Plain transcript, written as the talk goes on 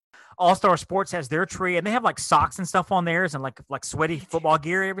All Star Sports has their tree, and they have like socks and stuff on theirs, and like sweaty football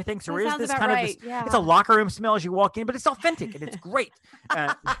gear and everything. So there is this kind of this, it's a locker room smell as you walk in, but it's authentic and it's great.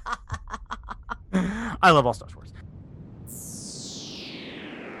 I love All Star Sports.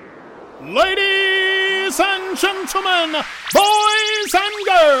 Ladies and gentlemen, boys and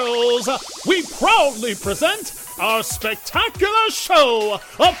girls, we proudly present our spectacular show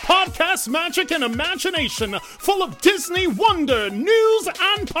of podcast magic and imagination full of Disney wonder, news,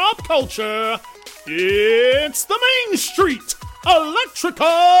 and pop culture. It's the Main Street Electrical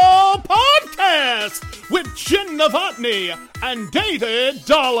Podcast with Jenn Dave and David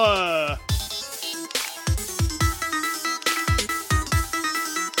Dollar.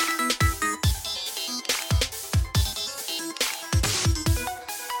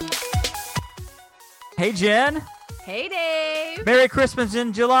 Hey, Jen. Hey, Dave. Merry Christmas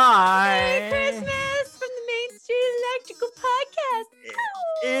in July. Merry Christmas from the Main Street Electrical Podcast.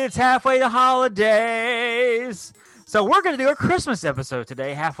 It's halfway to holidays. So we're going to do a Christmas episode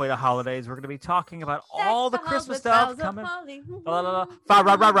today, halfway to holidays. We're going to be talking about all the Christmas stuff coming. Fa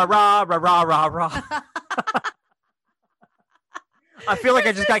ra ra ra ra ra ra ra ra. I feel like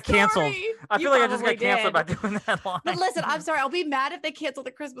I just got canceled. I feel like I just got canceled by doing that line. But listen, I'm sorry. I'll be mad if they cancel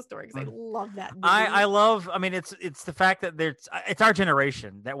the Christmas Story because I love that. I love. I mean, it's the fact that it's our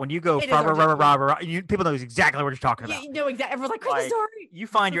generation that when you go people know exactly what you're talking about. You know exactly. Everyone's like Christmas Story. You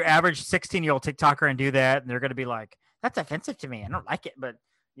find your average 16-year-old TikToker and do that, and they're going to be like, "That's offensive to me. I don't like it." But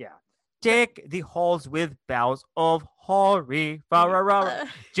yeah. Deck the halls with boughs of holly,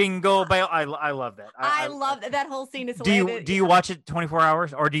 jingle bell. I love that. I love that whole scene is hilarious. Do you watch it 24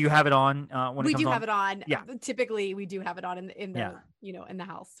 hours, or do you have it on when we it comes on? Have it on? Yeah. Typically, we do have it on in the in the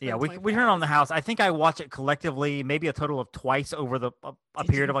house. Yeah, we turn it on in the house. I think I watch it collectively, maybe a total of twice over a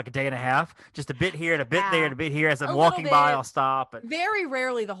period of like a day and a half. Just a bit here and a bit there and a bit here. As I'm walking by, I'll stop. But very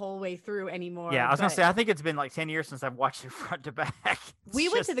rarely the whole way through anymore. Yeah, I was gonna say I think it's been like 10 years since I've watched it front to back. We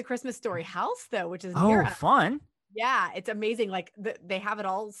went to the Christmas Story house though, which is fun. Yeah, it's amazing. Like they have it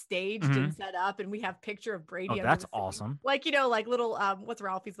all staged and set up, and we have picture of Brady. Oh, that's awesome. Like like little what's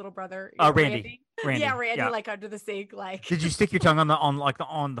Ralphie's little brother? Randy. Yeah, Randy, like under the sink. Like, did you stick your tongue on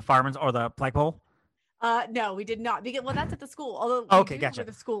the fireman's or the flagpole? No, we did not. Because that's at the school. Although gotcha. Where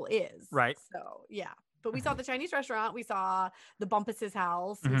the school is, right? So yeah, but we saw the Chinese restaurant. We saw the Bumpus's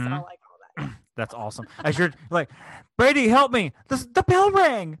house. We saw like all that. That's awesome. As you're like, Brady, help me! The bell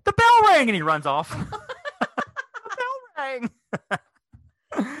rang. The bell rang, and he runs off.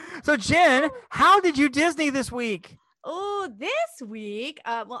 So Jen, how did you Disney this week? Oh, this week?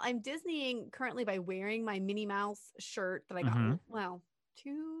 Well, I'm Disneying currently by wearing my Minnie Mouse shirt that I got, 2-3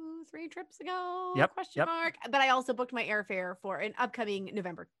 trips ago. Yep. Question mark. But I also booked my airfare for an upcoming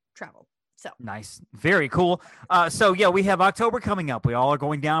November travel. So nice. Very cool. So yeah, we have October coming up. We all are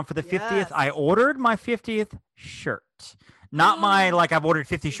going down for the 50th. Yes. I ordered my 50th shirt. Not my, like I've ordered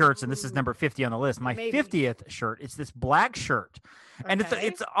 50 shirts and this is number 50 on the list. My 50th shirt. It's this black shirt. And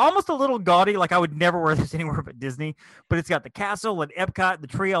it's almost a little gaudy. Like I would never wear this anywhere but Disney, but it's got the castle and Epcot, the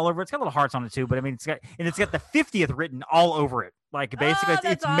tree all over it. It's got little hearts on it too, but I mean, it's got the 50th written all over it. Like basically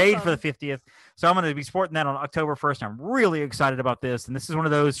it's awesome. Made for the 50th. So I'm going to be sporting that on October 1st. I'm really excited about this. And this is one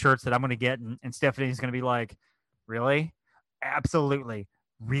of those shirts that I'm going to get. And Stephanie's going to be like, really? Absolutely.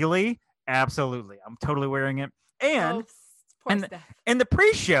 Really? Absolutely. I'm totally wearing it. And in the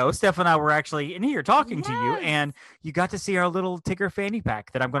pre-show, Steph and I were actually in here talking to you, and you got to see our little Tigger fanny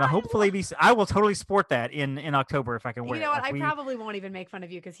pack that I'm going to hopefully I will totally sport that in October if I can wear it. You know what? I probably won't even make fun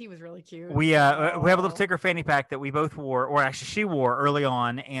of you because he was really cute. We have a little Tigger fanny pack that we both wore, or actually she wore early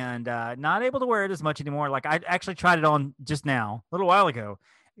on, and not able to wear it as much anymore. Like I actually tried it on just now, a little while ago,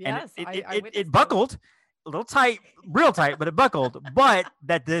 and it buckled. A little tight, real tight, but it buckled. But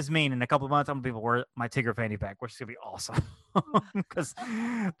that does mean in a couple of months, I'm going to be able to wear my Tigger fanny pack, which is going to be awesome. Because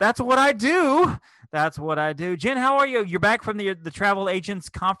that's what I do. That's what I do. Jen, how are you? You're back from the travel agents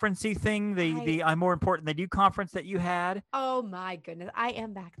conference-y thing, the I'm More Important Than You conference that you had. Oh, my goodness. I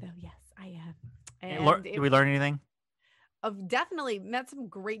am back, though. Yes, I am. And did we learn anything? I've definitely met some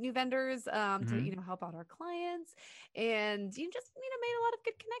great new vendors to help out our clients, and just made a lot of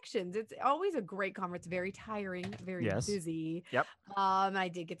good connections. It's always a great conference, very tiring, very busy. Yep. I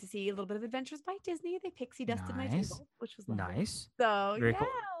did get to see a little bit of Adventures by Disney. They pixie dusted my table, which was lovely. Nice. So very cool.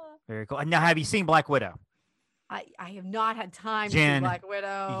 Very cool. And now, have you seen Black Widow? I have not had time Jen, to see Black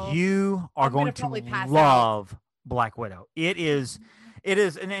Widow. You are going to love Black Widow. It is. It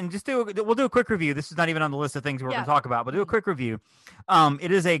is, and we'll do a quick review. This is not even on the list of things we're going to talk about, but do a quick review.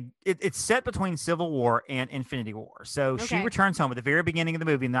 It's set between Civil War and Infinity War. So she returns home at the very beginning of the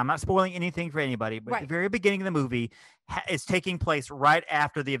movie. Now, I'm not spoiling anything for anybody, but at the very beginning of the movie is taking place right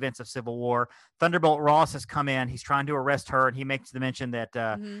after the events of Civil War. Thunderbolt Ross has come in. He's trying to arrest her, and he makes the mention that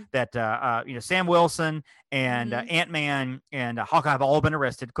Sam Wilson and Ant-Man and Hawkeye have all been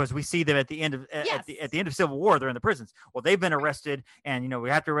arrested, because we see them at the end of at the end of Civil War. They're in the prisons. Well, they've been arrested, and we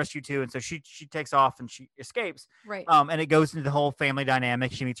have to arrest you too. And so she takes off and she escapes. Right. And it goes into the whole family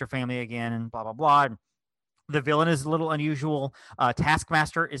dynamic. She meets her family again, and blah blah blah. And the villain is a little unusual.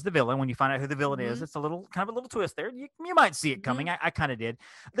 Taskmaster is the villain. When you find out who the villain is, it's a little twist there. You might see it coming. I kind of did.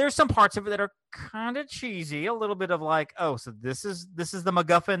 There's some parts of it that are kind of cheesy. A little bit of like, oh, so this is the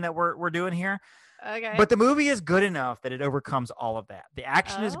MacGuffin that we're doing here. Okay. But the movie is good enough that it overcomes all of that. The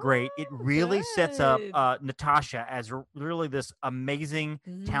action is great. It really sets up Natasha as really this amazing,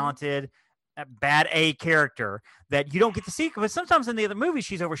 talented, bad A character that you don't get to see, because sometimes in the other movies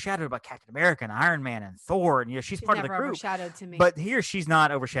she's overshadowed by Captain America and Iron Man and Thor, and she's part of the group. Overshadowed to me. But here she's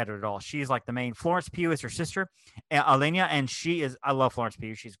not overshadowed at all. She's like the main. Florence Pugh is her sister, Elena, and she is. I love Florence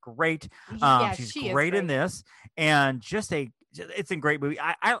Pugh. She's great. She's great in this, and it's a great movie.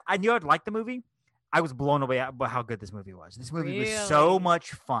 I knew I'd like the movie. I was blown away by how good this movie was. This movie was so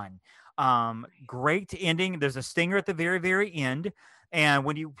much fun. Great ending. There's a stinger at the very, very end. And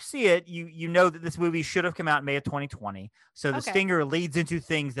when you see it, you know that this movie should have come out in May of 2020. So the stinger leads into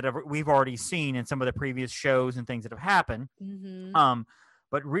things that we've already seen in some of the previous shows and things that have happened.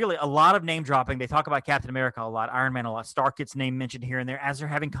 But really, a lot of name dropping. They talk about Captain America a lot, Iron Man a lot. Stark gets name mentioned here and there as they're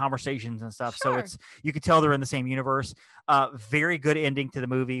having conversations and stuff. Sure. So you can tell they're in the same universe. Very good ending to the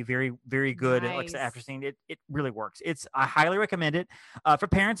movie. Very, very good. Nice. Like after seeing it, it really works. I highly recommend it for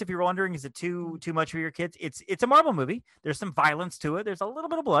parents. If you're wondering, is it too much for your kids? It's a Marvel movie. There's some violence to it. There's a little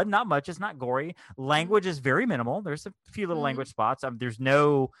bit of blood, not much. It's not gory. Language is very minimal. There's a few little language spots. There's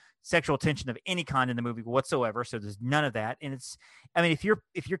no sexual tension of any kind in the movie whatsoever, so there's none of that. And if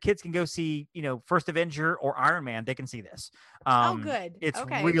your kids can go see First Avenger or Iron Man, they can see this. Good. It's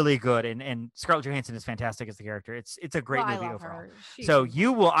really good, and Scarlett Johansson is fantastic as the character. It's a great movie overall. So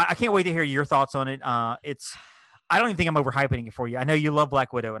you will. I can't wait to hear your thoughts on it. I don't even think I'm overhyping it for you. I know you love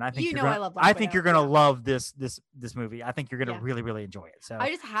Black Widow, and I think I love Black Widow. I think you're gonna love this movie. I think you're gonna really, really enjoy it. So I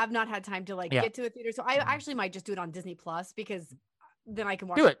just have not had time to get to a theater, so I actually might just do it on Disney Plus, because then I can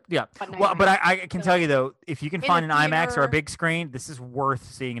watch it. Yeah. But I can tell you though, if you can find an IMAX or a big screen, this is worth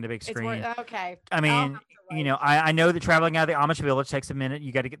seeing in a big screen. Okay. I mean, I know that traveling out of the Amish village takes a minute.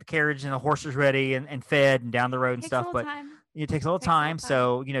 You got to get the carriage and the horses ready and fed and down the road and stuff. But it takes a little time.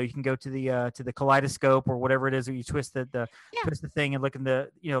 So you can go to the kaleidoscope or whatever it is where you twist twist the thing and look in the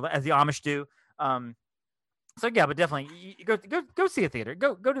as the Amish do. So yeah, but definitely you go see a theater.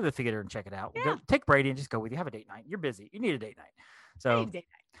 Go to the theater and check it out. Go, take Brady and just go with you. Have a date night. You're busy. You need a date night. So,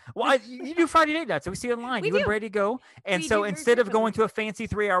 well, you do Friday date night, so we see it online. You and Brady go, and so instead of going to a fancy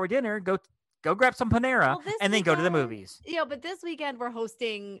 3-hour dinner, go grab some Panera and then go to the movies. But this weekend we're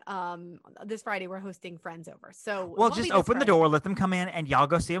hosting. This Friday we're hosting friends over. So just open the door, let them come in, and y'all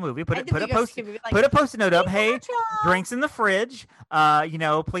go see a movie. Put a post-it note up. Hey, drinks in the fridge.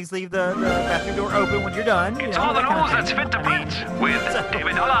 Please leave the bathroom door open when you're done. It's all the news that's fit to print with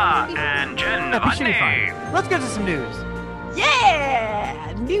David Dollar and Jenn Dave. Let's go to some news.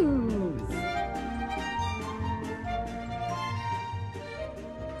 Yeah, news.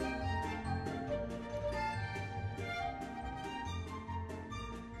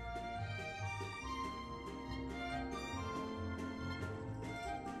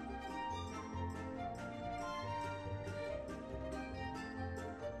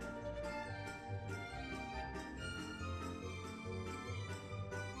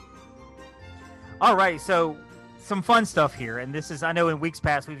 All right, so some fun stuff here, and this is, I know in weeks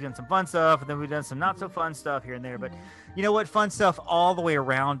past we've done some fun stuff, and then we've done some not so fun stuff here and there, but you know what, fun stuff all the way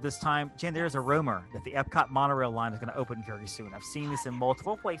around this time. Jenn, there's a rumor that the Epcot monorail line is going to open very soon. I've seen this in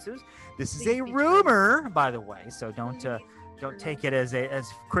multiple places. This is a rumor, by the way, so don't take it as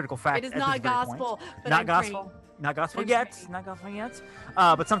critical fact. It is not gospel, but not gospel. Not gospel yet. Not gospel yet.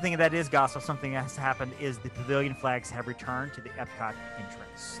 But something that is gospel, something that has happened, is the pavilion flags have returned to the Epcot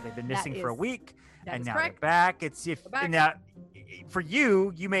entrance. They've been missing for a week, and now they're back. Now, for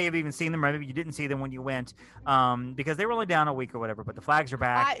you may have even seen them, or maybe you didn't see them when you went, because they were only down a week or whatever. But the flags are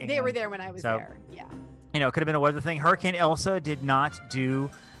back. They were there when I was there. Yeah. It could have been a weather thing. Hurricane Elsa did not do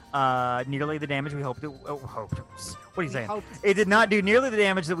nearly the damage we hoped. Hoped. What are you saying? It did not do nearly the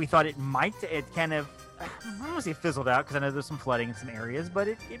damage that we thought it might. It kind of, I don't want to say fizzled out, because I know there's some flooding in some areas, but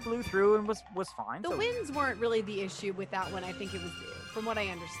it blew through and was fine. The winds weren't really the issue with that one. I think it was from what I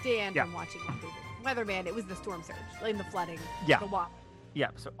understand from watching Weatherman, it was the storm surge, like the flooding, the water. Yeah,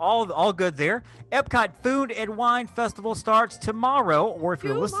 so all good there. Epcot Food and Wine Festival starts tomorrow, or if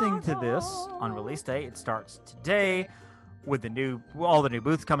you're listening to this on release day, it starts today with all the new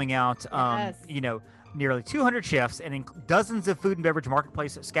booths coming out. Nearly 200 chefs and dozens of food and beverage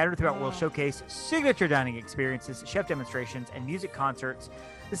marketplaces scattered throughout will showcase signature dining experiences, chef demonstrations, and music concerts.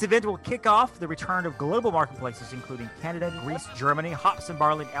 This event will kick off the return of global marketplaces, including Canada, Greece, Germany, hops and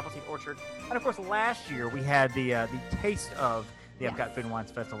barley, and Appleseed Orchard. And of course, last year we had the taste of the Epcot Food and Wine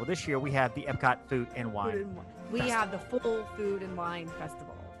Festival. This year we have the Epcot Food and Wine. We have the full Food and Wine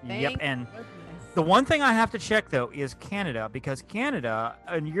Festival. Yep, and the one thing I have to check though is Canada, because Canada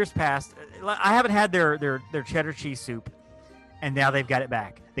in years past, I haven't had their cheddar cheese soup, and now they've got it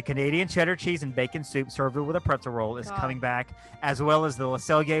back. The Canadian cheddar cheese and bacon soup served with a pretzel roll is coming back, as well as the Le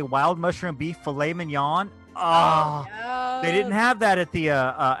Cellier wild mushroom beef filet mignon. They didn't have that at the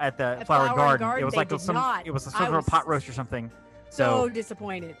Flower Garden. It was like it was a sort of a pot roast or something. So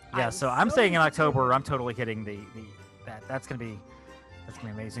disappointed. Yeah, I'm saying in October, I'm totally hitting that's gonna be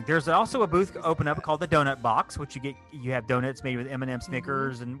amazing. There's also a booth open up called the Donut Box, which you have donuts made with M&M,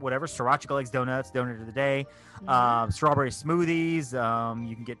 Snickers, and whatever, Sriracha Eggs donuts, donut of the day, strawberry smoothies.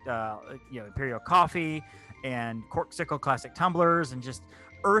 You can get Imperial coffee and Corksicle classic tumblers, and just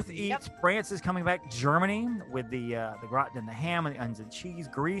Earth Eats. France is coming back. Germany with the gratin and the ham and the onions and cheese.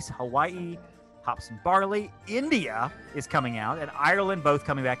 Greece, Hawaii, hops and barley. India is coming out, and Ireland both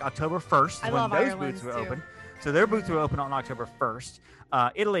coming back October 1st. I love those Ireland booths were too. open. So their booths will open on October 1st.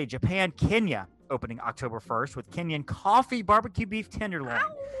 Italy, Japan, Kenya opening October 1st with Kenyan coffee barbecue beef tenderloin.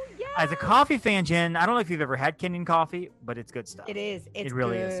 Yes. As a coffee fan, Jen, I don't know if you've ever had Kenyan coffee, but it's good stuff. It is. It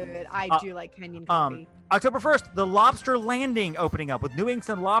really good. is. I do like Kenyan coffee. October 1st, the Lobster Landing opening up with New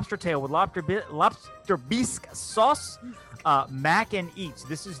England lobster tail with lobster bisque sauce, mac and eats.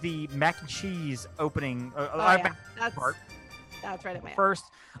 This is the mac and cheese opening. That's right at my first.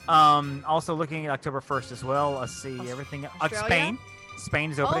 Also looking at October 1st as well. Let's see everything. Australia?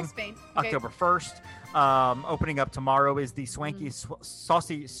 Spain is opening. Spain. Okay. October 1st. Opening up tomorrow is the Swanky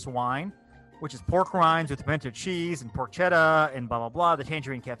Saucy Swine, which is pork rinds with pimento cheese and pork cheddar and blah, blah, blah. The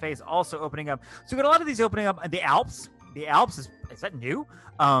Tangerine Cafe is also opening up. So we got a lot of these opening up. And the Alps. The Alps, is that new?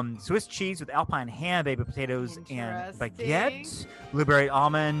 Swiss cheese with alpine ham, baby potatoes, and baguette. Blueberry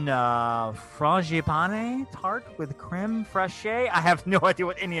almond frangipane tart with creme fraiche. I have no idea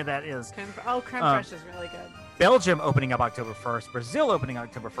what any of that is. Creme fraiche is really good. Belgium opening up October 1st. Brazil opening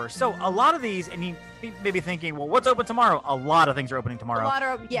October 1st. So a lot of these, and you may be thinking, well, what's open tomorrow? A lot of things are opening tomorrow.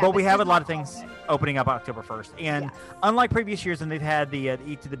 But we have a lot of things opening up October 1st. And unlike previous years, and they've had the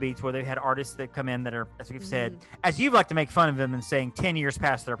Eat to the Beats, where they've had artists that come in that are, as we've said, as you like to make fun of them and saying 10 years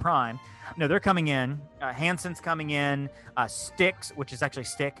past their prime. No, they're coming in. Hanson's coming in. Styx, which is actually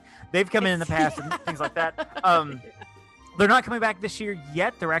Stick. They've come in the past and things like that. They're not coming back this year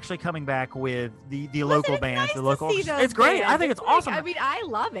yet. They're actually coming back with the local bands, the local. It's great. I think it's awesome. I mean, I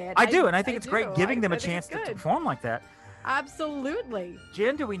love it. I do, and I think it's great giving them a chance to perform like that. Absolutely.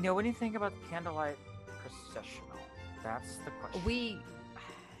 Jen, do we know anything about the Candelight Processional? That's the question.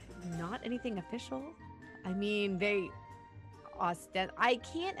 Not anything official. I mean, I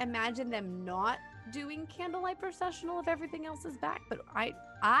can't imagine them not doing Candelight Processional if everything else is back. But I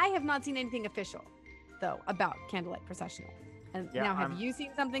have not seen anything official, though, about Candelight Processional. And now, have you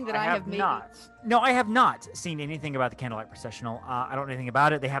seen something that I have maybe? Not. No, I have not seen anything about the Candlelight Processional. I don't know anything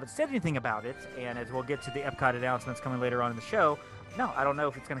about it. They haven't said anything about it. And as we'll get to the Epcot announcements coming later on in the show, no, I don't know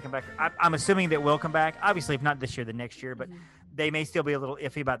if it's going to come back. I'm assuming that it will come back. Obviously, if not this year, then next year. But they may still be a little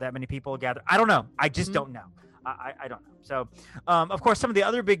iffy about that many people gathered. I don't know. I just don't know. I don't know. So, of course, some of the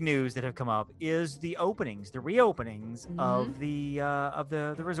other big news that have come up is the reopenings of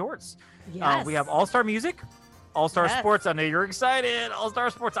the resorts. Yes. We have All-Star Music, All-Star Sports. I know you're excited.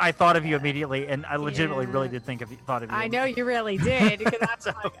 All-Star Sports. I thought of you immediately, and I legitimately really did thought of you. I know you really did, because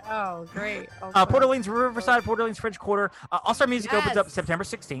I'm like, oh, great. Port Orleans Riverside, Port Orleans French Quarter. All-Star Music opens up September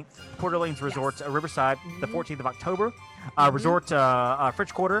 16th. Port Orleans Resorts Riverside, the 14th of October. Resort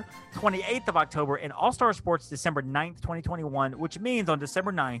French Quarter, 28th of October, and All-Star Sports, December 9th, 2021, which means on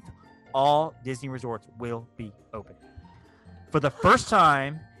December 9th, all Disney resorts will be open. For the first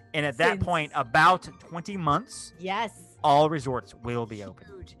time, and at that point, about 20 months, all resorts will be open.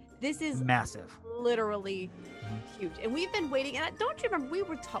 Huge. This is massive. Literally huge. And we've been waiting, and don't you remember,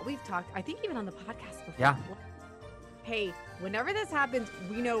 we've talked, I think even on the podcast before. Yeah. Hey, whenever this happens,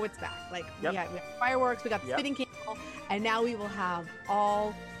 we know it's back. Like, we have fireworks, we got the spinning candle, and now we will have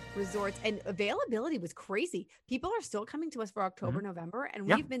all resorts. And availability was crazy. People are still coming to us for October, November, and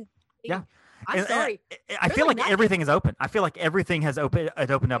we've been Yeah. I'm sorry. I feel like everything is open. I feel like everything has opened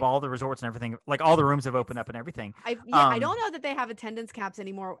up. All the resorts and everything, like all the rooms have opened up and everything. I don't know that they have attendance caps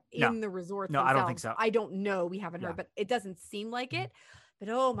anymore in the resorts. No, I don't think so. I don't know. We haven't heard, but it doesn't seem like it. But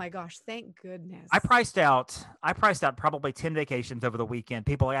oh my gosh, thank goodness. I priced out probably 10 vacations over the weekend.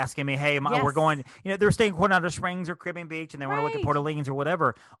 People asking me, hey, we're going, they're staying in Coronado Springs or Caribbean Beach and they want to look at Port Orleans or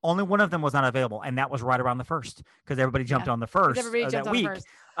whatever. Only one of them was not available. And that was right around the 1st because everybody jumped on the 1st that week.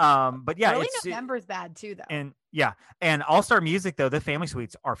 But yeah, early November's bad too, though. And All-Star Music, though, the family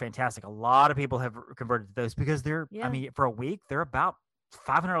suites are fantastic. A lot of people have converted to those because they're, I mean, for a week, they're about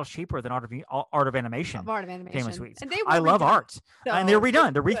 $500 cheaper than Art of Animation family suites. And I love art, and they're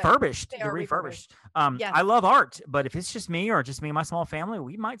redone. They're refurbished. They're refurbished. I love art, but if it's just me or just me and my small family,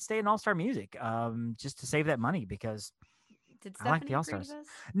 we might stay in All-Star Music, just to save that money because I like the All-Stars.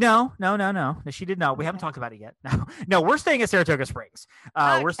 No, she did not. We haven't talked about it yet. No, we're staying at Saratoga Springs.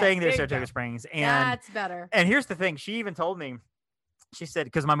 We're staying there at Saratoga Springs, and that's better. And here's the thing: she even told me. She said,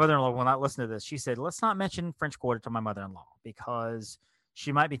 because my mother-in-law will not listen to this. She said, let's not mention French Quarter to my mother-in-law because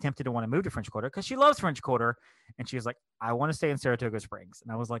she might be tempted to want to move to French Quarter because she loves French Quarter. And she was like, I want to stay in Saratoga Springs.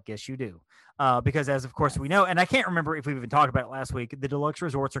 And I was like, yes, you do. Because as of course we know, and I can't remember if we've even talked about it last week, the deluxe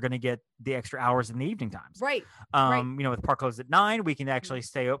resorts are going to get the extra hours in the evening times. Right. With the park closed at 9, we can actually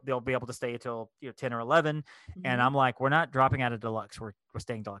stay up. They'll be able to stay until 10 or 11. Mm-hmm. And I'm like, we're not dropping out of deluxe. We're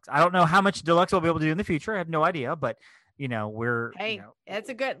staying deluxe. I don't know how much deluxe we'll be able to do in the future. I have no idea, but we're, it's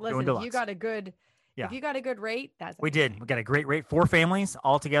a good, listen, if you got a good, if you got a good rate, that's amazing. We did. We got a great rate. 4 families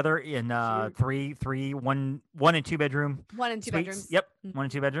all together in one and two bedroom. 1 and 2 bedrooms. Yep. 1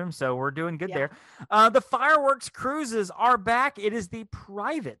 and 2 bedrooms. So we're doing good there. The fireworks cruises are back. It is the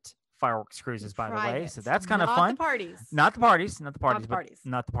private fireworks cruises, by the way. So that's kind of fun. Not the parties.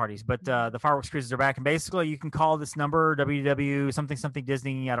 But the fireworks cruises are back. And basically you can call this number, www something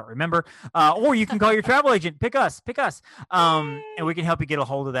Disney. I don't remember. Or you can call your travel agent. Pick us. And we can help you get a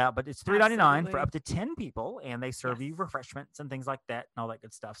hold of that. But it's $3.99 for up to 10 people. And they serve you refreshments and things like that and all that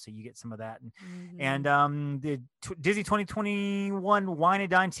good stuff. So you get some of that. And the Disney 2021 Wine and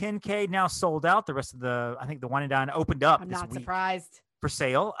Dine 10K now sold out. The rest of I think the Wine and Dine opened up this week. Surprised. For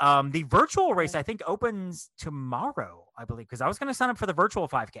sale. The virtual race, I think, opens tomorrow, I believe, because I was going to sign up for the virtual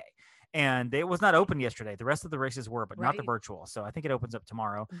 5K and it was not open yesterday. The rest of the races were, but not the virtual. So I think it opens up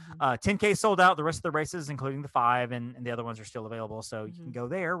tomorrow. 10K sold out. The rest of the races, including the 5 and the other ones, are still available. So you can go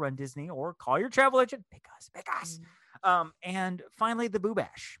there, run Disney, or call your travel agent. Pick us. And finally, the Boo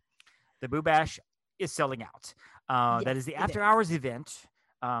Bash. The Boo Bash is selling out. That is the after hours event.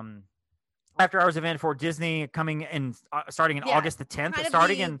 After hours event for Disney coming in starting in August the 10th,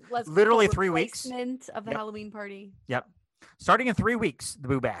 starting in literally 3 weeks of the Halloween party. Yep. Starting in 3 weeks, the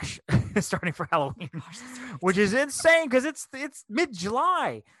Boo Bash starting for Halloween, which is insane because it's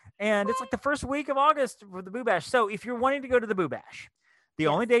mid-July and it's like the first week of August for the Boo Bash. So if you're wanting to go to the Boo Bash, the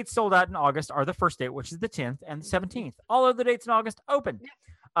only dates sold out in August are the first date, which is the 10th and the 17th. All other dates in August open.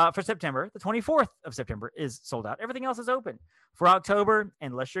 For September, the 24th of September is sold out. Everything else is open. For October,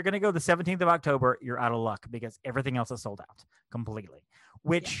 unless you're going to go the 17th of October, you're out of luck because everything else is sold out completely.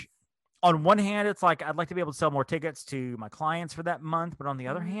 Which, on one hand, it's like I'd like to be able to sell more tickets to my clients for that month. But on the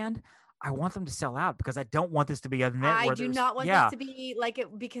other hand, I want them to sell out because I don't want this to be an event. I do not want this to be like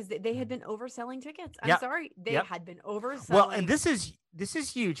it because they had been overselling tickets. I'm sorry. They had been overselling. Well, and this is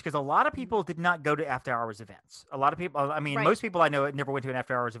huge because a lot of people did not go to after hours events. A lot of people, I mean, most people I know never went to an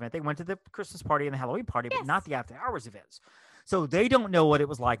after hours event. They went to the Christmas party and the Halloween party, but not the after hours events. So they don't know what it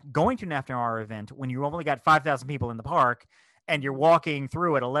was like going to an after hour event when you only got 5,000 people in the park and you're walking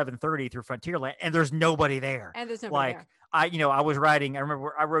through at 11:30 through Frontierland and there's nobody there. And there's nobody there. I was riding. I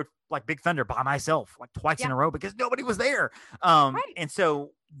remember I rode like Big Thunder by myself, like twice in a row because nobody was there. And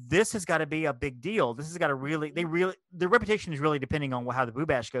so this has got to be a big deal. This has got to their reputation is really depending on how the Boo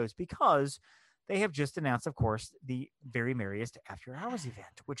Bash goes because they have just announced, of course, the very Merriest After Hours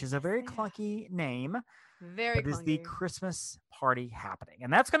event, which is a very clunky name. But is the Christmas party happening.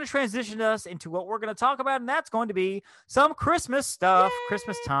 And that's going to transition us into what we're going to talk about. And that's going to be some Christmas stuff,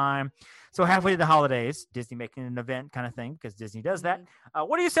 Christmas time. So halfway to the holidays, Disney making an event kind of thing because Disney does that.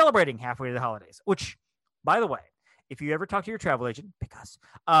 What are you celebrating halfway to the holidays? Which, by the way, if you ever talk to your travel agent, pick us.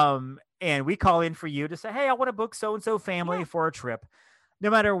 And we call in for you to say, hey, I want to book so-and-so family for a trip. No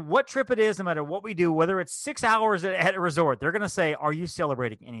matter what trip it is, no matter what we do, whether it's 6 hours at a resort, they're going to say, are you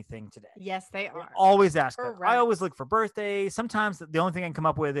celebrating anything today? Yes, they are. They always ask that. I always look for birthdays. Sometimes the only thing I can come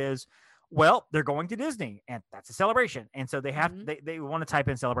up with is, well, they're going to Disney and that's a celebration. And so they have, they want to type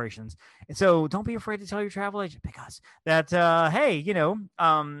in celebrations. And so don't be afraid to tell your travel agent, pick us, that, hey,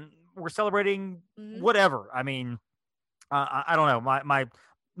 we're celebrating whatever. I mean, I don't know.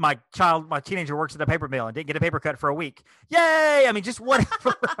 my teenager works at a paper mill and didn't get a paper cut for a week. Yay! I mean, just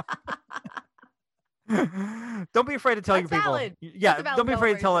whatever. Don't be afraid to tell your people. Valid. Yeah, don't be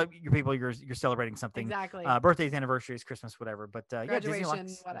afraid to tell your people you're celebrating something. Exactly. Birthdays, anniversaries, Christmas, whatever. But Graduation,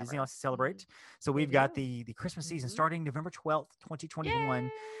 Disney likes to celebrate. So we've got the Christmas season starting November 12th, 2021.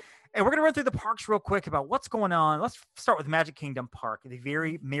 Yay! And we're going to run through the parks real quick about what's going on. Let's start with Magic Kingdom Park, the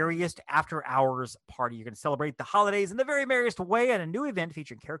very merriest after-hours party. You're going to celebrate the holidays in the very merriest way at a new event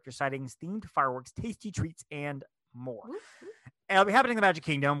featuring character sightings, themed fireworks, tasty treats, and more. And it'll be happening in the Magic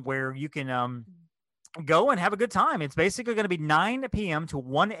Kingdom, where you can go and have a good time. It's basically going to be 9 p.m. to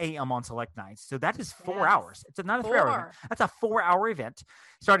 1 a.m. on select nights. So that is 4 hours. It's not a 3 hour event. That's a 4-hour event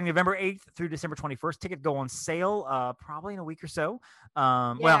starting November 8th through December 21st. Tickets go on sale probably in a week or so.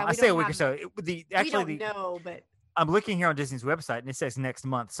 I say a week or so. We don't know, but I'm looking here on Disney's website and it says next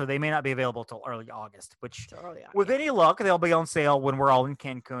month. So they may not be available till early August, which with any luck, they'll be on sale when we're all in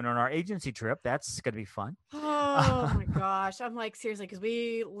Cancun on our agency trip. That's going to be fun. Oh my gosh. I'm like, seriously, because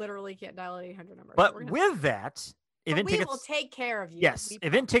we literally can't dial 800 numbers. But with that, event tickets will take care of you. Yes.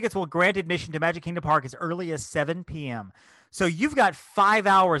 Event tickets will grant admission to Magic Kingdom Park as early as 7 p.m. So you've got 5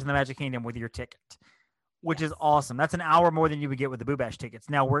 hours in the Magic Kingdom with your ticket, which is awesome. That's an hour more than you would get with the Boo Bash tickets.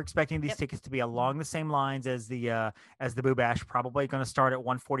 Now we're expecting these tickets to be along the same lines as the Boo Bash, probably going to start at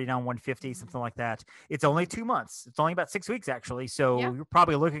 $149, $150, something like that. It's only 2 months. It's only about 6 weeks actually. So you're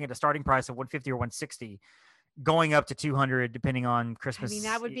probably looking at a starting price of $150 or $160, going up to $200 depending on Christmas. I mean,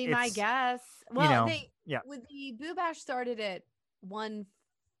 that would be my guess. Well, with the Boo Bash started at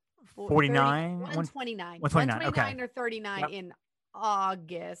 149, 129, okay, or 39 in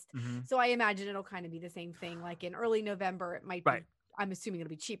August. So I imagine it'll kind of be the same thing. Like in early November, it might be. I'm assuming it'll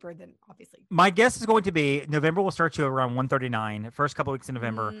be cheaper than obviously. My guess is going to be November will start you around 139. First couple weeks in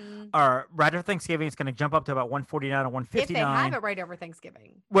November, or right after Thanksgiving, it's going to jump up to about 149 or 159. If they have it right over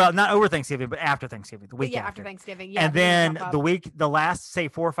Thanksgiving. Well, not over Thanksgiving, but after Thanksgiving, the week after Thanksgiving. Yeah, and then the last, say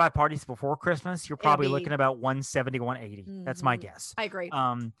 4 or 5 parties before Christmas, you're probably looking about 170, 180. That's my guess. I agree.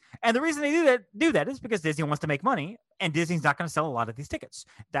 And the reason they do that is because Disney wants to make money. And Disney's not going to sell a lot of these tickets.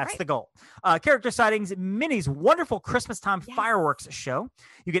 That's the goal. Character sightings, Minnie's wonderful Christmas time fireworks show.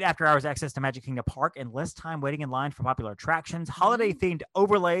 You get after-hours access to Magic Kingdom Park and less time waiting in line for popular attractions, holiday-themed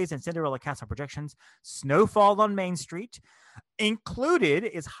overlays and Cinderella Castle projections, snowfall on Main Street. Included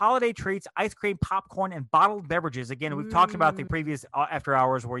is holiday treats, ice cream, popcorn, and bottled beverages. Again, we've talked about the previous after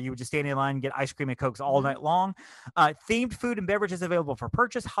hours where you would just stand in line and get ice cream and Cokes all night long. Themed food and beverages available for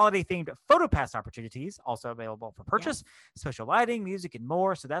purchase. Holiday-themed photo pass opportunities also available for purchase. Special lighting, music, and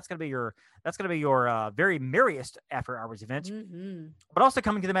more. So that's going to be your very merriest after hours event. But also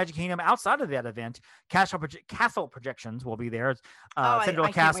coming to the Magic Kingdom outside of that event, castle projections will be there.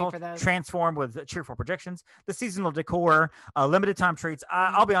 Cinderella Castle transformed with cheerful projections. The seasonal decor. Limited time treats.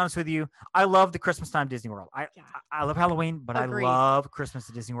 I'll be honest with you. I love the Christmas time Disney World. I love Halloween, but I love Christmas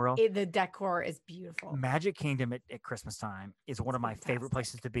at Disney World. The decor is beautiful. Magic Kingdom at Christmas time is one of my favorite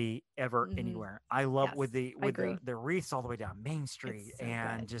places to be ever anywhere. I love with the wreaths all the way down Main Street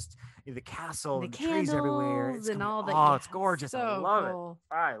and just the castle and the trees everywhere. It's and all that. Oh, it's gorgeous. I love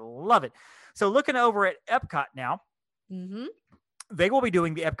it. I love it. So looking over at Epcot now. They will be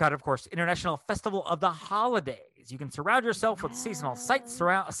doing the Epcot, of course, International Festival of the Holidays. You can surround yourself with seasonal sights,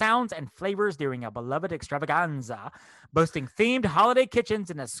 sounds, and flavors during a beloved extravaganza, boasting themed holiday kitchens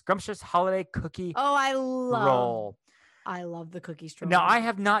and a scrumptious holiday cookie roll. I love the cookie stroll. Now, I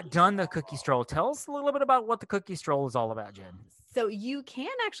have not done the cookie stroll. Tell us a little bit about what the cookie stroll is all about, Jen. So you can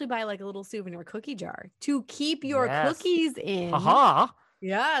actually buy like a little souvenir cookie jar to keep your cookies in.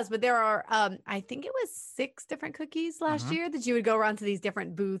 Yes, but there are, I think it was 6 different cookies last year that you would go around to these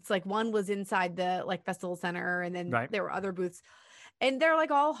different booths. Like one was inside the festival center, and then there were other booths, and they're like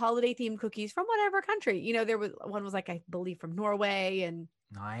all holiday themed cookies from whatever country. You know, there was one was like, I believe from Norway, and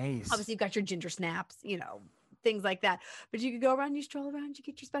obviously you've got your ginger snaps, you know, things like that. But you could go around, you stroll around, you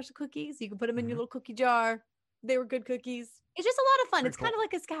get your special cookies. You can put them in your little cookie jar. They were good cookies. It's just a lot of fun. It's kind of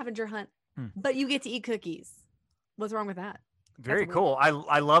like a scavenger hunt, but you get to eat cookies. What's wrong with that? Very cool.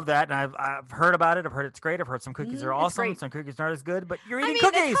 I love that, and I've heard about it. I've heard it's great. I've heard some cookies are awesome. Some cookies aren't as good, but you're eating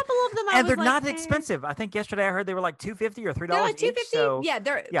cookies. A couple of them, and they're not expensive. I think yesterday I heard they were like $2.50 or $3 they're like $2.50. each. So,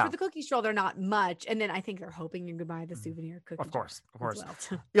 for the cookie stroll, they're not much. And then I think they're hoping you can buy the souvenir cookie. Of course. Well.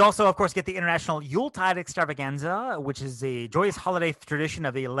 You also, of course, get the International Yuletide Extravaganza, which is a joyous holiday tradition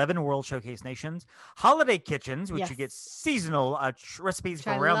of the 11 World Showcase nations. Holiday kitchens, which you get seasonal recipes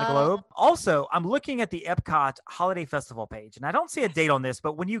from around the globe. Also, I'm looking at the Epcot Holiday Festival page, and I don't see a date on this,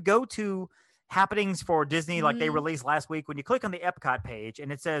 but when you go to happenings for Disney, like they released last week, when you click on the Epcot page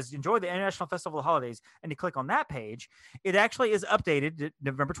and it says enjoy the International Festival of the Holidays, and you click on that page, it actually is updated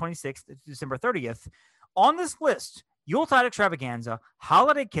November 26th to December 30th. On this list, Yuletide Extravaganza,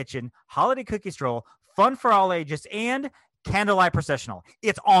 Holiday Kitchen, Holiday Cookie Stroll, Fun for All Ages, and Candelight Processional.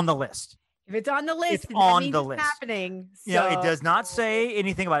 It's on the list. If it's on the list, it's on the list. Happening. So. You know, it does not say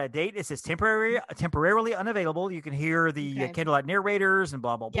anything about a date. It says temporarily unavailable. You can hear the candlelight narrators and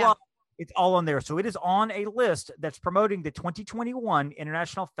blah, blah, blah. It's all on there. So it is on a list that's promoting the 2021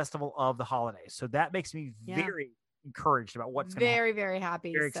 International Festival of the Holidays. So that makes me very encouraged about what's going to happen. Very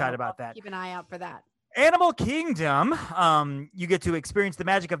happy. Very excited about that. Keep an eye out for that. Animal Kingdom, you get to experience the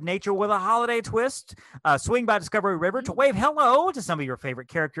magic of nature with a holiday twist. Swing by Discovery River to wave hello to some of your favorite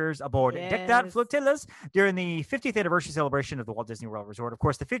characters aboard decked out flotillas during the 50th anniversary celebration of the Walt Disney World Resort. Of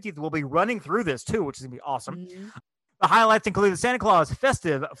course, the 50th will be running through this too, which is going to be awesome. The highlights include the Santa Claus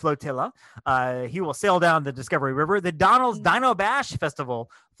Festive Flotilla. He will sail down the Discovery River. The Donald's Dino Bash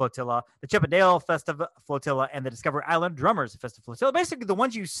Festival Flotilla. The Chippendale Festive Flotilla. And the Discovery Island Drummers Festive Flotilla. Basically, the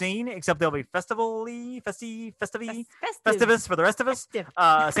ones you've seen, except they'll be festivus for the rest of us.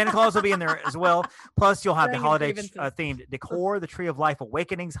 Santa Claus will be in there as well. Plus, you'll have the holiday-themed decor, the Tree of Life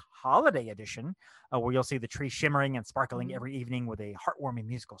Awakenings Holiday Edition, where you'll see the tree shimmering and sparkling every evening with a heartwarming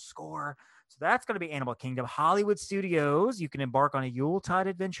musical score. So that's going to be Animal Kingdom. Hollywood Studios, you can embark on a Yuletide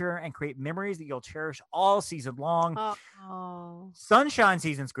adventure and create memories that you'll cherish all season long. Sunshine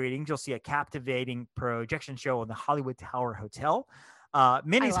Season's Greetings, you'll see a captivating projection show in the Hollywood Tower Hotel.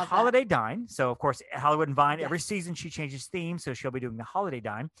 Minnie's Holiday Dine. So, of course, Hollywood and Vine, every season she changes theme, so she'll be doing the Holiday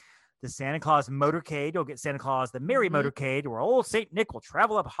Dine. The Santa Claus Motorcade, you'll get Santa Claus the Merry Motorcade, where old St. Nick will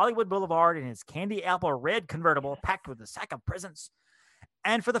travel up Hollywood Boulevard in his candy apple red convertible packed with a sack of presents.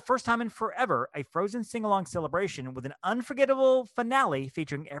 And for the first time in forever, a Frozen sing-along celebration with an unforgettable finale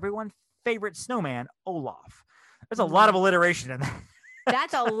featuring everyone's favorite snowman, Olaf. There's a lot of alliteration in that.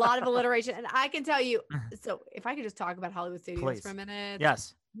 That's a lot of alliteration. And I can tell you, so if I could just talk about Hollywood Studios for a minute.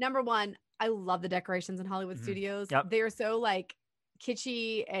 Yes. Number one, I love the decorations in Hollywood Studios. They are so like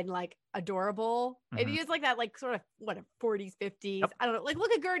kitschy and like adorable. And it is like that, like sort of 40s, 50s. I don't know. Like,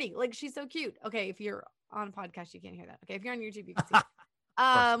 look at Gertie. Like, she's so cute. Okay. If you're on a podcast, you can't hear that. Okay. If you're on YouTube, you can see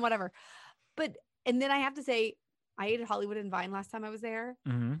it. Whatever. But, and then I have to say, I ate at Hollywood and Vine last time I was there.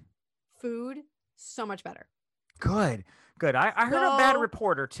 Food, so much better. Good. I heard a bad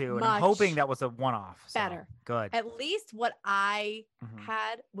report or two, and I'm hoping that was a one-off. So. Better. Good. At least what I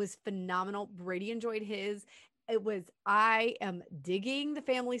had was phenomenal. Brady enjoyed his. I am digging the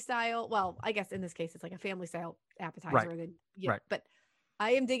family style. Well, I guess in this case, it's like a family style appetizer. But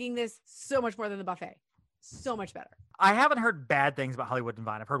I am digging this so much more than the buffet. So much better. I haven't heard bad things about Hollywood and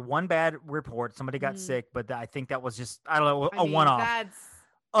Vine. I've heard one bad report. Somebody got sick, but I think that was just, I don't know, a one-off.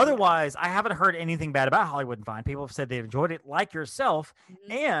 Otherwise, I haven't heard anything bad about Hollywood and Vine. People have said they've enjoyed it like yourself.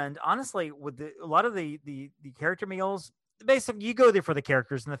 And honestly, with a lot of the character meals, basically you go there for the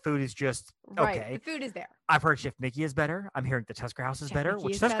characters and the food is just okay. The food is there. I've heard Chef Mickey is better. I'm hearing the Tusker House is better,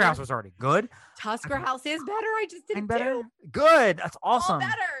 which Tusker House was already good. Tusker House is better. I just didn't do. Good. That's awesome. All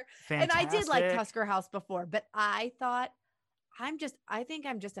better. Fantastic. And I did like Tusker House before, but I thought I think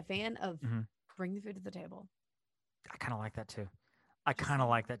I'm just a fan of bring the food to the table. I kind of like that too.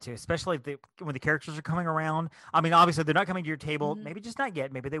 Especially when the characters are coming around. I mean, obviously they're not coming to your table. Maybe just not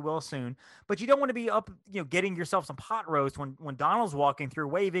yet. Maybe they will soon. But you don't want to be up, getting yourself some pot roast when Donald's walking through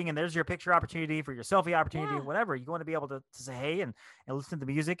waving and there's your picture opportunity for your selfie opportunity or whatever. You want to be able to say hey and listen to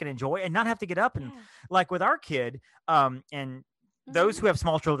the music and enjoy and not have to get up and like with our kid and those who have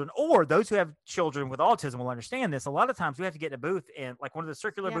small children or those who have children with autism will understand this. A lot of times we have to get in a booth and like one of the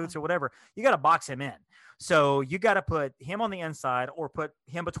circular booths or whatever, you got to box him in. So you got to put him on the inside or put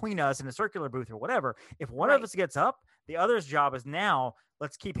him between us in a circular booth or whatever. If one of us gets up, the other's job is now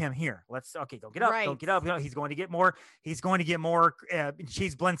let's keep him here. Don't get up. Don't get up. He's going to get more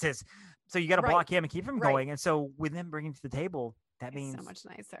cheese blintzes. So you got to block him and keep him going. And so with them bringing to the table, that means so much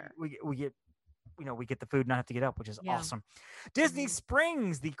nicer. We get we get the food, not have to get up, which is awesome. Disney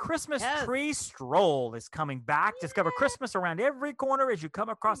Springs, the Christmas tree stroll is coming back. Discover Christmas around every corner as you come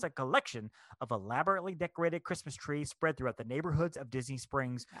across a collection of elaborately decorated Christmas trees spread throughout the neighborhoods of Disney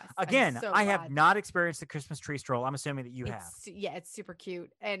Springs. Again, I have not experienced the Christmas tree stroll. I'm assuming that you have. Yeah, it's super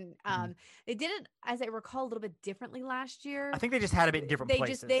cute. And they did it, as I recall, a little bit differently last year. I think they just had it in different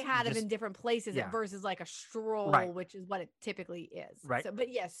places. They had it in different places versus like a stroll, which is what it typically is. Right. So,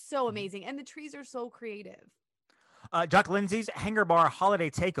 but yes, so amazing. And the trees are so creative. Jock Lindsay's Hangar Bar Holiday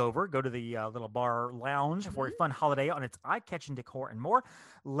Takeover. Go to the little bar lounge for a fun holiday on its eye-catching decor and more.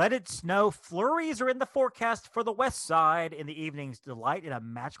 Let it snow. Flurries are in the forecast for the west side. In the evenings, delight in a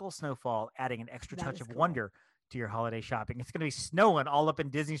magical snowfall, adding an extra touch of wonder to your holiday shopping. It's going to be snowing all up in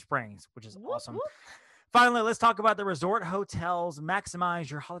Disney Springs, which is awesome. Whoop. Finally, let's talk about the resort hotels. Maximize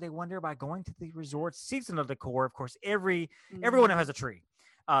your holiday wonder by going to the resort's seasonal decor. Of course, everyone has a tree.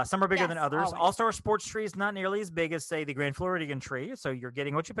 Some are bigger than others. Always. All-Star Sports tree is not nearly as big as, say, the Grand Floridian tree, so you're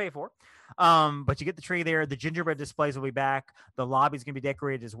getting what you pay for. But you get the tree there. The gingerbread displays will be back. The lobby's going to be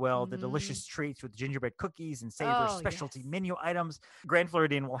decorated as well. The delicious treats with gingerbread cookies and Savor specialty menu items. Grand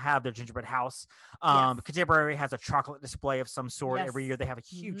Floridian will have their gingerbread house. Contemporary has a chocolate display of some sort. Every year they have a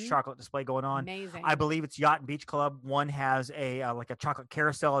huge chocolate display going on. Amazing. I believe it's Yacht and Beach Club. One has a like a chocolate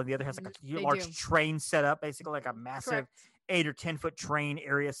carousel, and the other has like a large train set up, basically like a massive 8 or 10 foot train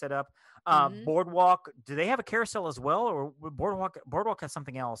area set up. Boardwalk, do they have a carousel as well, or Boardwalk has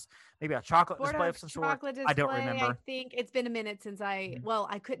something else? Maybe a chocolate display of some sort. I don't remember. I think it's been a minute since I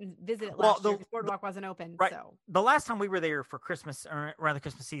couldn't visit it last year because Boardwalk wasn't open. Right. So the last time we were there for Christmas, or around the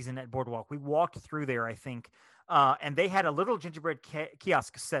Christmas season at Boardwalk, we walked through there, I think. And they had a little gingerbread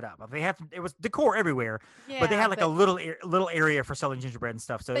kiosk set up. It was decor everywhere, but they had like a little area for selling gingerbread and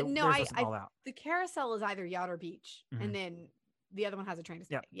stuff. So but no, all out. The carousel is either yacht or beach, and then the other one has a train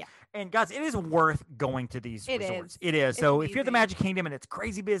display. Yeah. And guys, it is worth going to these resorts. It is. So if you're at the Magic Kingdom and it's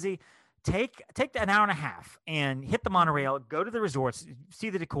crazy busy, take an hour and a half and hit the monorail, go to the resorts, see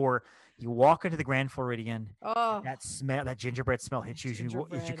the decor. You walk into the Grand Floridian. Oh, that gingerbread smell hits you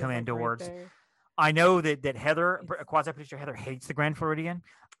as you come indoors. I know that Heather, quasi-producer Heather, hates the Grand Floridian.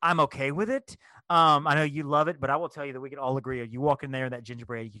 I'm okay with it. I know you love it, but I will tell you that we can all agree. You walk in there, that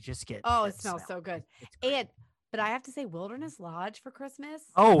gingerbread, you just get. Oh, it smells so good. But I have to say, Wilderness Lodge for Christmas.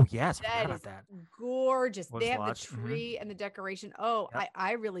 Oh yes, that is gorgeous. They have the tree and the decoration. Oh, yep.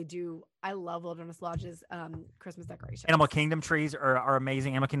 I really do. I love Wilderness Lodge's Christmas decoration. Animal Kingdom trees are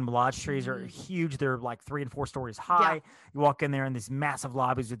amazing. Animal Kingdom Lodge trees are huge. They're like 3 and 4 stories high. Yeah. You walk in there in these massive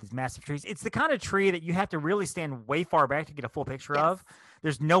lobbies with these massive trees. It's the kind of tree that you have to really stand way far back to get a full picture of.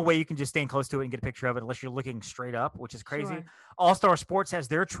 There's no way you can just stand close to it and get a picture of it unless you're looking straight up, which is crazy. Sure. All-Star Sports has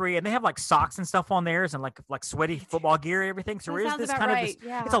their tree, and they have like socks and stuff on theirs and like sweaty football gear and everything. So there is this kind of this,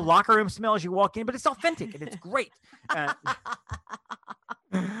 it's a locker room smell as you walk in, but it's authentic and it's great.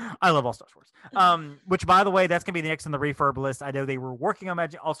 I love All-Star Sports. Which, by the way, that's going to be the next on the refurb list. I know they were working on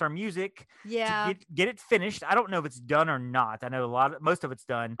All-Star Music to get it finished. I don't know if it's done or not. I know most of it's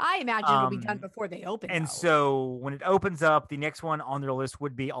done. I imagine it'll be done before they open. And so when it opens up, the next one on their list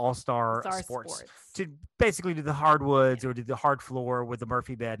would be All-Star Sports to basically do the hardwoods or do the hard floor with the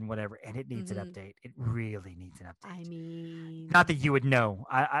Murphy bed and whatever. And it needs an update. It really needs an update. I mean, not that you would know.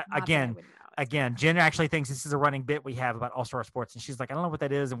 Again, Jen actually thinks this is a running bit we have about All-Star Sports, and she's like, I don't know what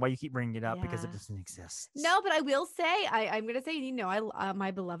that is and why you keep bringing it up because it doesn't exist. No, but I will say, I'm going to say, I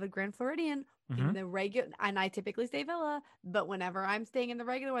my beloved Grand Floridian in the regular, and I typically stay villa, but whenever I'm staying in the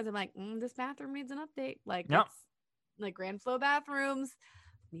regular ones, I'm like, this bathroom needs an update. Like, it's like Grand Flow bathrooms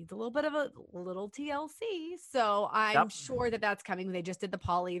needs a little bit of a little TLC. So I'm sure that's coming. They just did the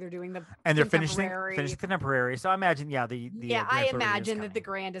poly. They're doing the they're finishing contemporary. So I imagine, I imagine that the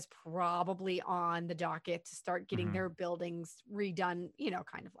Grand is probably on the docket to start getting their buildings redone.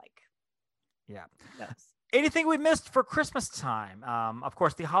 Kind of like Anything we missed for Christmas time? Of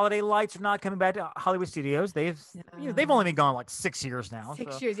course, the holiday lights are not coming back to Hollywood Studios. They've only been gone like 6 years now.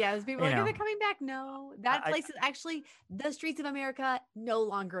 6 years, There's people are they coming back? No, that place is actually the Streets of America no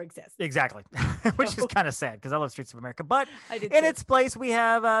longer exists. Exactly, which is kind of sad because I love Streets of America. But in its place, we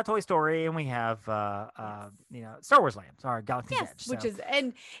have Toy Story and we have Star Wars Land, our Galaxy's Edge. Which is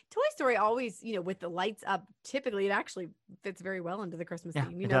and Toy Story always with the lights up. Typically, it actually fits very well into the Christmas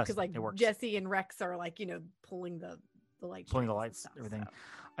theme. Because like Jesse and Rex are like pulling the lights, everything. So.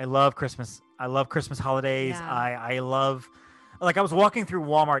 I love Christmas. I love Christmas holidays. I love, like, I was walking through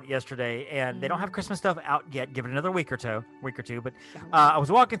Walmart yesterday and they don't have Christmas stuff out yet. Give it another week or two, but I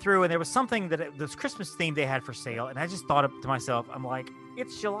was walking through and there was something this Christmas theme they had for sale. And I just thought to myself, I'm like,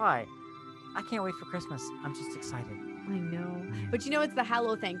 it's July. I can't wait for Christmas. I'm just excited. I know. But it's the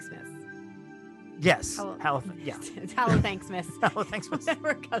Hallow Thanksmas. Yes. It's Hallow Thanksmas. Hallow Thanksmas. Whenever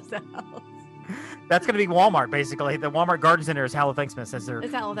it comes out. That's going to be Walmart, basically. The Walmart Garden Center is Hallow Thanksmas as they're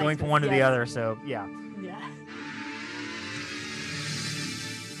going from one to the other. So, yeah.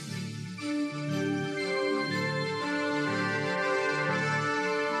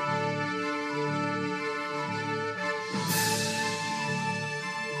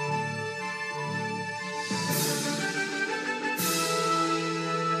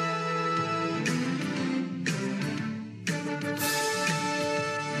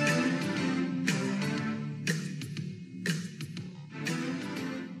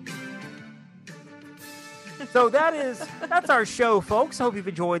 So that's our show, folks. I hope you've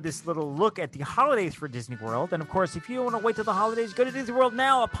enjoyed this little look at the holidays for Disney World. And of course, if you don't want to wait till the holidays, go to Disney World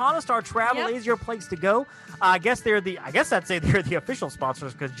now. Upon a Star Travel is your place to go. I guess I'd say they're the official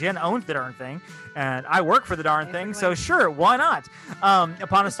sponsors because Jenn owns the darn thing and I work for the darn thing. So sure, why not?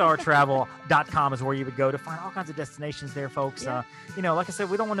 UponAStarTravel.com is where you would go to find all kinds of destinations there, folks. Like I said,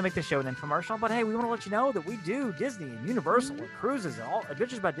 we don't want to make the show an infomercial, but hey, we want to let you know that we do Disney and Universal and cruises and all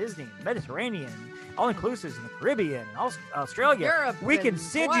Adventures by Disney and Mediterranean, all inclusives in the Caribbean and Australia. Europe, we can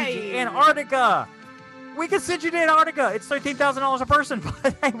send you to Antarctica. It's $13,000 a person,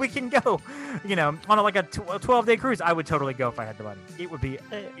 but hey, we can go. On a 12-day cruise. I would totally go if I had the money. It would be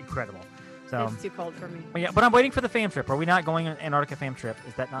incredible. So it's too cold for me. Yeah, but I'm waiting for the fam trip. Are we not going on Antarctica fam trip?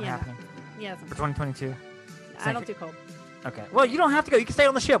 Is that not happening? Yeah. For 2022? I don't too cold. Okay. Well, you don't have to go. You can stay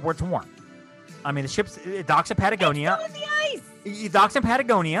on the ship where it's warm. I mean, it docks at Patagonia. It's still in the ice. It docks in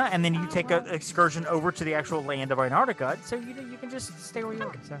Patagonia, and then you take an excursion over to the actual land of Antarctica. So you can just stay where you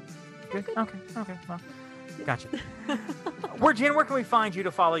are. So good. Okay. Well, gotcha. Jenn, where can we find you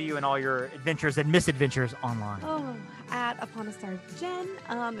to follow you in all your adventures and misadventures online? At Upon a Star Jenn,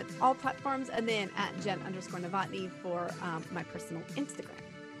 all platforms, and then at Jenn_Novotny for my personal Instagram.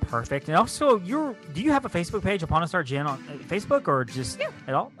 Perfect. And also, do you have a Facebook page, Upon a Star Jenn, on Facebook, or just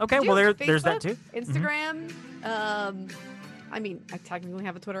at all? Okay, well, there's that too. Instagram. I mean, I technically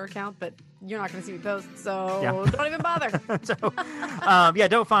have a Twitter account, but you're not going to see me post, so don't even bother.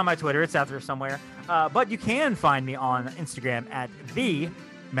 Don't find my Twitter. It's out there somewhere. But you can find me on Instagram at the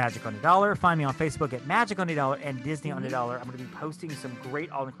Magic on a Dollar. Find me on Facebook at Magic on a Dollar and Disney on a Dollar. I'm going to be posting some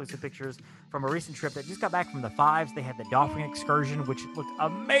great all-inclusive pictures from a recent trip that just got back from the Fives. They had the dolphin excursion, which looked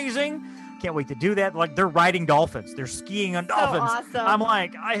amazing. Can't wait to do that. Like, they're riding dolphins. They're skiing on dolphins. Awesome. I'm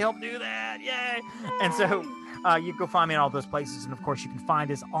like, I helped do that. Yay. And so you can go find me in all those places. And, of course, you can find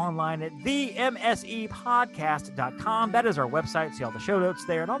us online at themsepodcast.com. That is our website. See all the show notes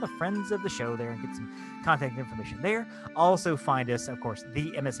there and all the friends of the show there and get some contact information there. Also find us, of course, the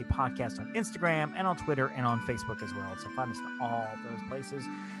MSE Podcast on Instagram and on Twitter and on Facebook as well. So find us in all those places.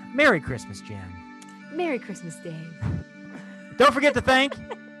 Merry Christmas, Jenn. Merry Christmas, Dave. Don't forget to thank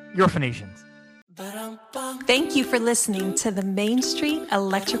your Phoenicians. Thank you for listening to the Main Street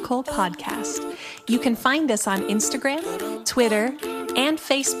Electrical Podcast. You can find us on Instagram, Twitter, and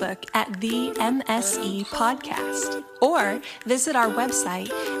Facebook at the MSE Podcast, or visit our website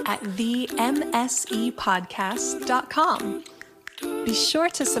at themsepodcast.com. Be sure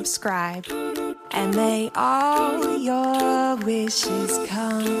to subscribe, and may all your wishes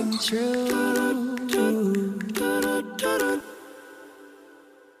come true.